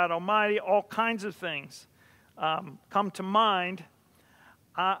 which is God Almighty. All kinds of things come to mind.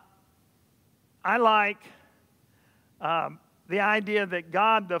 I like the idea that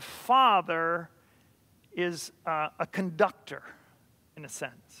God the Father is a conductor, in a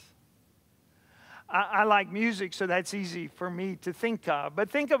sense. I like music, so that's easy for me to think of. But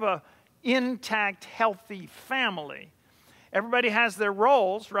think of an intact, healthy family. Everybody has their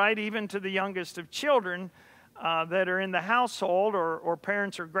roles, right? Even to the youngest of children that are in the household or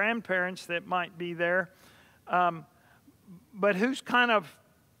parents or grandparents that might be there. But who's kind of,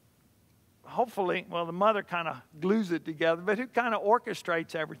 hopefully, well, the mother kind of glues it together, but who kind of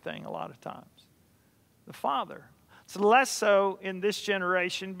orchestrates everything a lot of times? The father. It's less so in this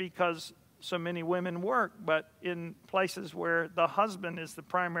generation because so many women work, but in places where the husband is the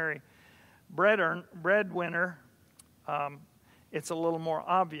primary breadwinner, it's a little more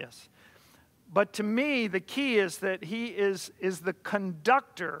obvious. But to me, the key is that he is the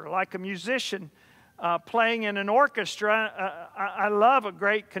conductor, like a musician playing in an orchestra. I love a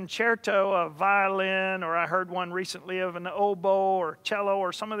great concerto, a violin, or I heard one recently of an oboe or cello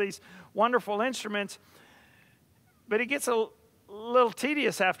or some of these wonderful instruments. But it gets a little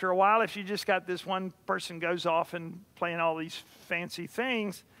tedious after a while if you just got this one person goes off and playing all these fancy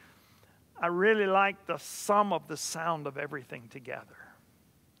things. I really like the sum of the sound of everything together.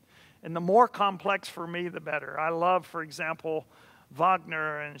 And the more complex for me, the better. I love, for example,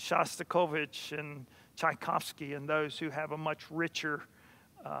 Wagner and Shostakovich and Tchaikovsky and those who have a much richer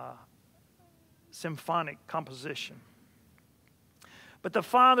symphonic composition. But the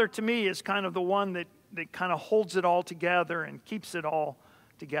Father, to me, is kind of the one that kind of holds it all together and keeps it all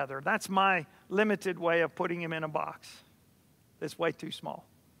together. That's my limited way of putting him in a box. It's way too small,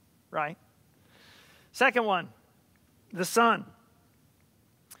 right? Second one, the Son.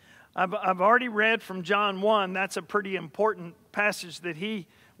 I've already read from John 1. That's a pretty important passage that he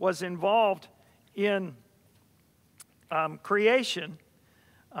was involved in creation,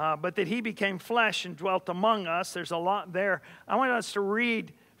 but that he became flesh and dwelt among us. There's a lot there. I want us to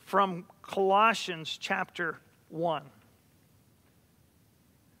read from Colossians chapter 1.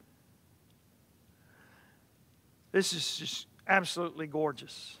 This is just absolutely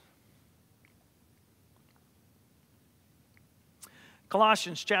gorgeous.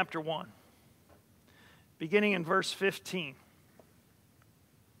 Colossians chapter 1, beginning in verse 15.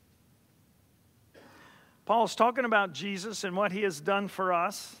 Paul's talking about Jesus and what he has done for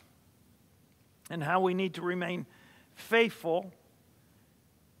us and how we need to remain faithful.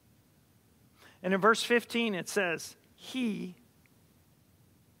 And in verse 15 it says, He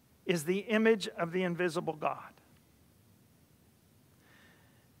is the image of the invisible God,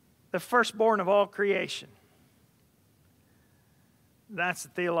 the firstborn of all creation. That's a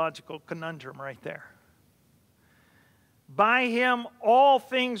theological conundrum right there. By him all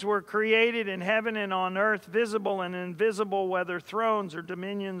things were created in heaven and on earth, visible and invisible, whether thrones or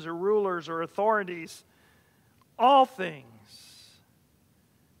dominions or rulers or authorities. All things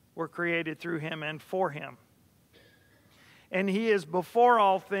were created through him and for him. And he is before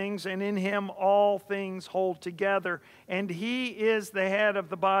all things, and in him all things hold together. And he is the head of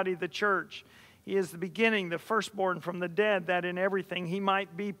the body, the church. He is the beginning, the firstborn from the dead, that in everything he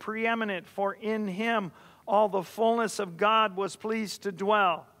might be preeminent. For in him all the fullness of God was pleased to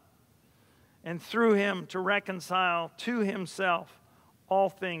dwell, and through him to reconcile to himself all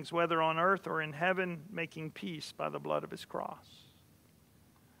things, whether on earth or in heaven, making peace by the blood of his cross.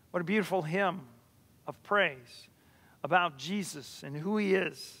 What a beautiful hymn of praise about Jesus and who he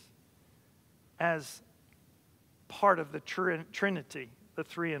is as part of the Trinity, the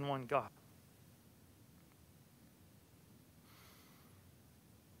three-in-one God.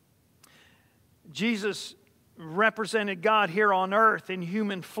 Jesus represented God here on earth in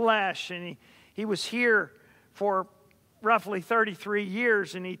human flesh, and he was here for roughly 33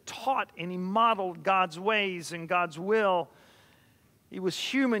 years, and he taught and he modeled God's ways and God's will. He was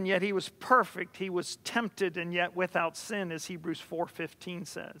human, yet he was perfect. He was tempted and yet without sin, as Hebrews 4:15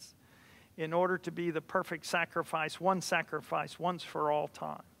 says, in order to be the perfect sacrifice once for all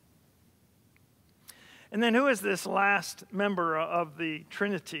time. And then who is this last member of the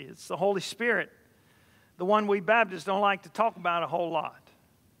Trinity? It's the Holy Spirit, the one we Baptists don't like to talk about a whole lot.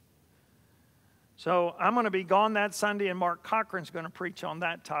 So I'm going to be gone that Sunday, and Mark Cochran's going to preach on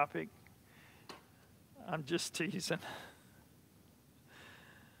that topic. I'm just teasing.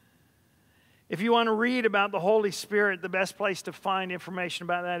 If you want to read about the Holy Spirit, the best place to find information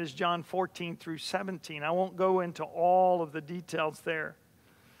about that is John 14 through 17. I won't go into all of the details there.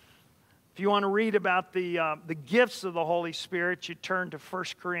 If you want to read about the gifts of the Holy Spirit, you turn to 1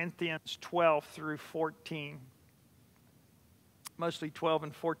 Corinthians 12 through 14. Mostly 12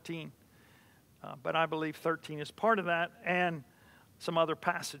 and 14. But I believe 13 is part of that, and some other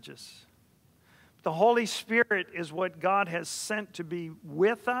passages. The Holy Spirit is what God has sent to be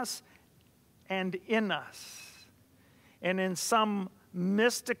with us and in us. And in some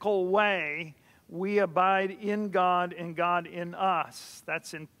mystical way, we abide in God and God in us.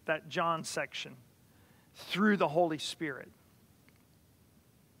 That's in that John section. Through the Holy Spirit.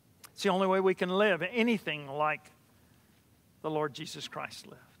 It's the only way we can live anything like the Lord Jesus Christ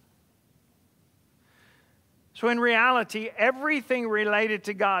lived. So in reality, everything related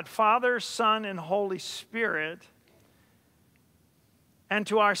to God, Father, Son, and Holy Spirit, and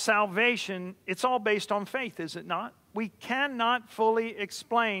to our salvation, it's all based on faith, is it not? We cannot fully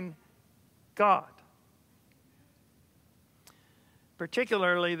explain God.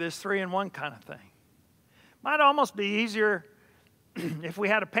 Particularly this three-in-one kind of thing. Might almost be easier if we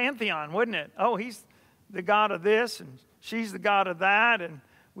had a pantheon, wouldn't it? Oh, he's the God of this, and she's the God of that, and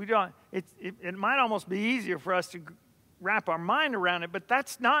we don't. It might almost be easier for us to wrap our mind around it, but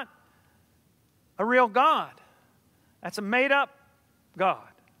that's not a real God. That's a made-up God.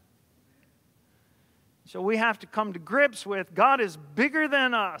 So we have to come to grips with God is bigger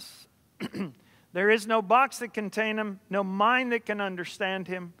than us. There is no box that can contain him, no mind that can understand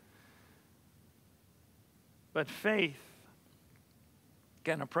him. But faith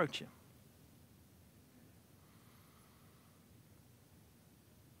can approach him.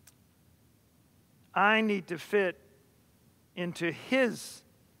 I need to fit into his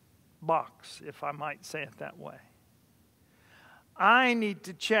box, if I might say it that way. I need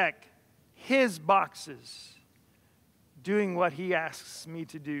to check his boxes, doing what he asks me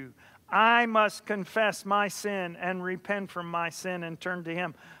to do. I must confess my sin and repent from my sin and turn to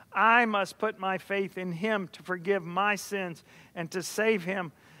him. I must put my faith in him to forgive my sins and to save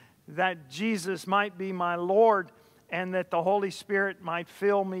him. that Jesus might be my Lord, and that the Holy Spirit might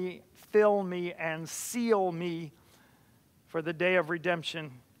fill me, and seal me for the day of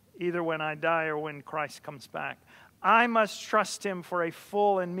redemption, either when I die or when Christ comes back. I must trust Him for a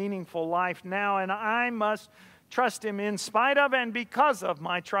full and meaningful life now, and I must trust Him in spite of and because of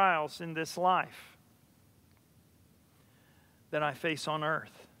my trials in this life that I face on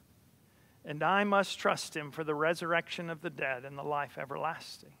earth. And I must trust Him for the resurrection of the dead and the life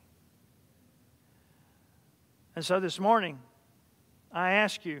everlasting. And so this morning, I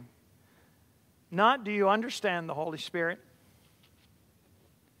ask you, not do you understand the Holy Spirit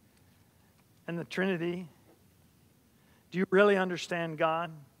and the Trinity? Do you really understand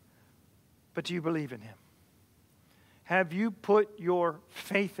God? But do you believe in Him? Have you put your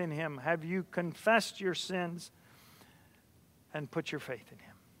faith in Him? Have you confessed your sins and put your faith in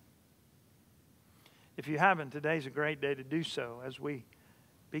Him? If you haven't, today's a great day to do so as we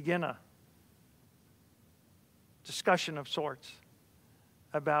begin a discussion of sorts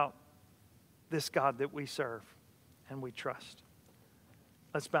about this God that we serve and we trust.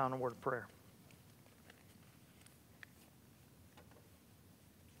 Let's bow in a word of prayer.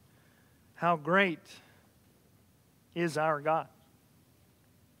 How great is our God.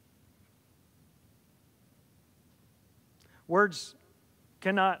 Words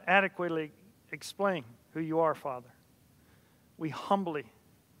cannot adequately explain who you are, Father. We humbly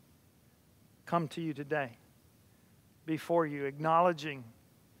come to you today before you, acknowledging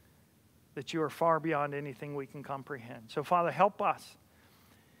that you are far beyond anything we can comprehend. So, Father, help us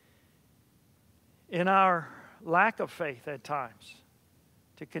in our lack of faith at times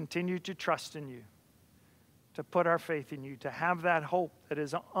to continue to trust in you, to put our faith in you, to have that hope that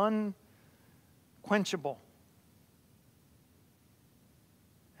is unquenchable,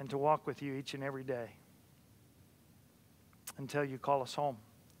 and to walk with you each and every day until you call us home.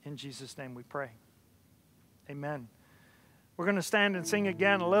 In Jesus' name we pray. Amen. We're going to stand and sing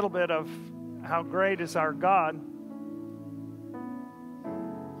again a little bit of How Great Is Our God.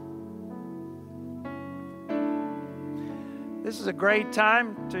 This is a great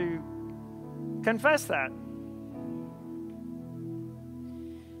time to confess that.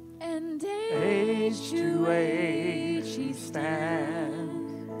 And Age to age He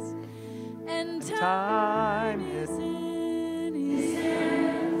stands, and time is in His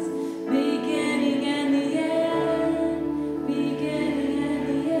hands, beginning and the end, beginning and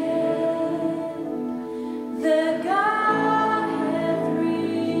the end. The Godhead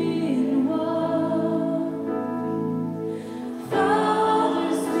three-in-one,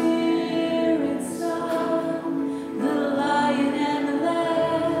 Father, Spirit, Son, the Lion and the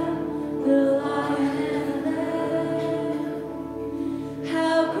Lamb, the Lion and the Lamb.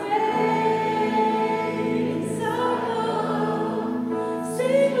 How great is our God.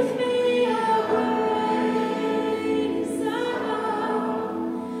 Sing with me, how great is our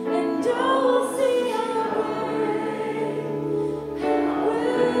God. And all will see how great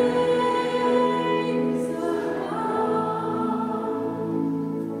is our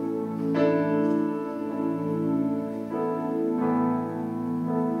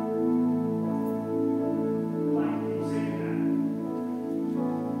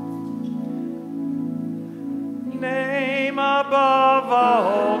name above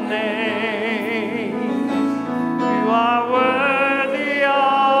all names. You are worthy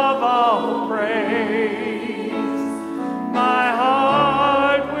of all praise. My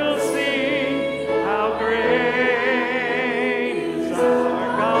heart will sing how great is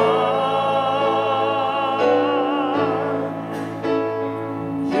our God.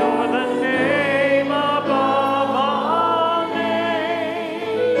 You're the name above all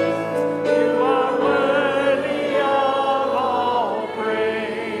names. You are worthy of all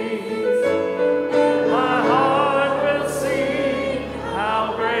praise. My heart will sing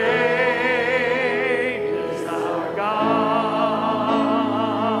how great is our God.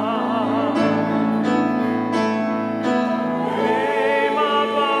 Name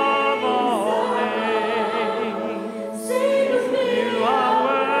above all names. Sing with me, You are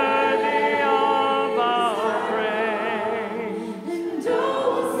worthy of our praise. and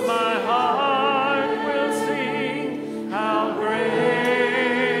all will see My heart will sing how great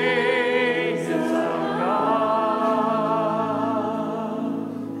is our God.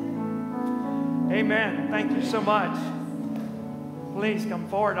 Amen. Thank you so much. Please come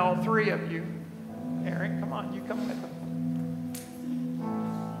forward, all three of you. Eric, come on, you come with them.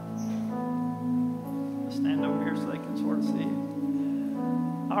 Stand over here so they can sort of see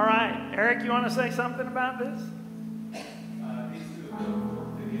you. All right, Eric, you want to say something about this? These two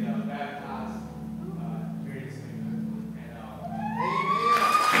will get baptized very soon.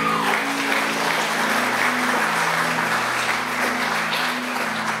 And,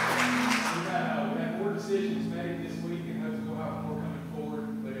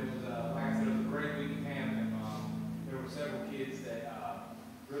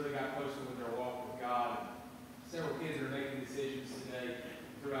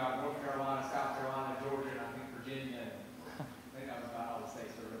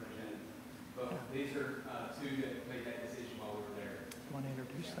 These are two that made that decision while we were there. You want to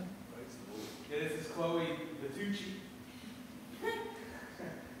introduce them? Yeah, this is Chloe Batucci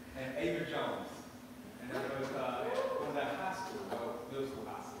and Ava Jones. And they're both going to high school, middle school,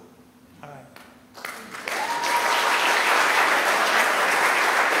 high school. All right.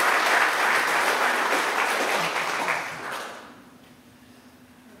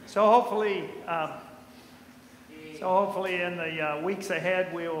 So hopefully in the weeks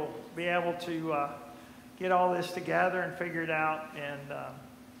ahead, we'll be able to get all this together and figure it out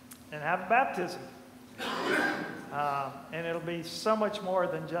and have a baptism. And it'll be so much more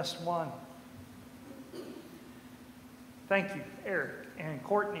than just one. Thank you, Eric and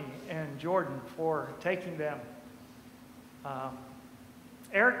Courtney and Jordan, for taking them.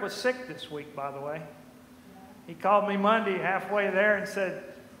 Eric was sick this week, by the way. He called me Monday halfway there and said,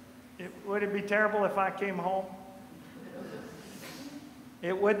 would it be terrible if I came home?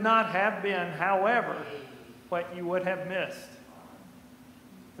 It would not have been, however, what you would have missed.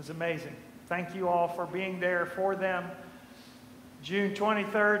 It was amazing. Thank you all for being there for them. June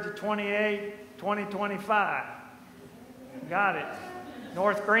 23rd to 28th, 2025. Got it.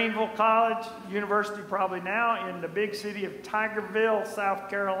 North Greenville College, University probably now, in the big city of Tigerville, South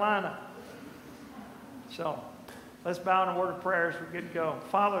Carolina. So, let's bow in a word of prayer as we're good to go.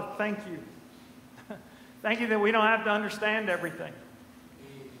 Father, thank you. Thank you that we don't have to understand everything.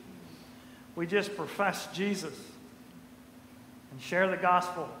 We just profess Jesus and share the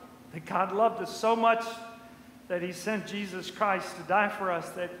gospel. That God loved us so much that he sent Jesus Christ to die for us,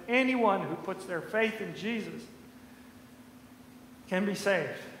 that anyone who puts their faith in Jesus can be saved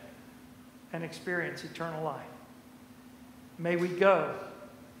and experience eternal life. May we go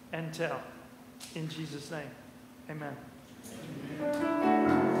and tell. In Jesus' name, amen.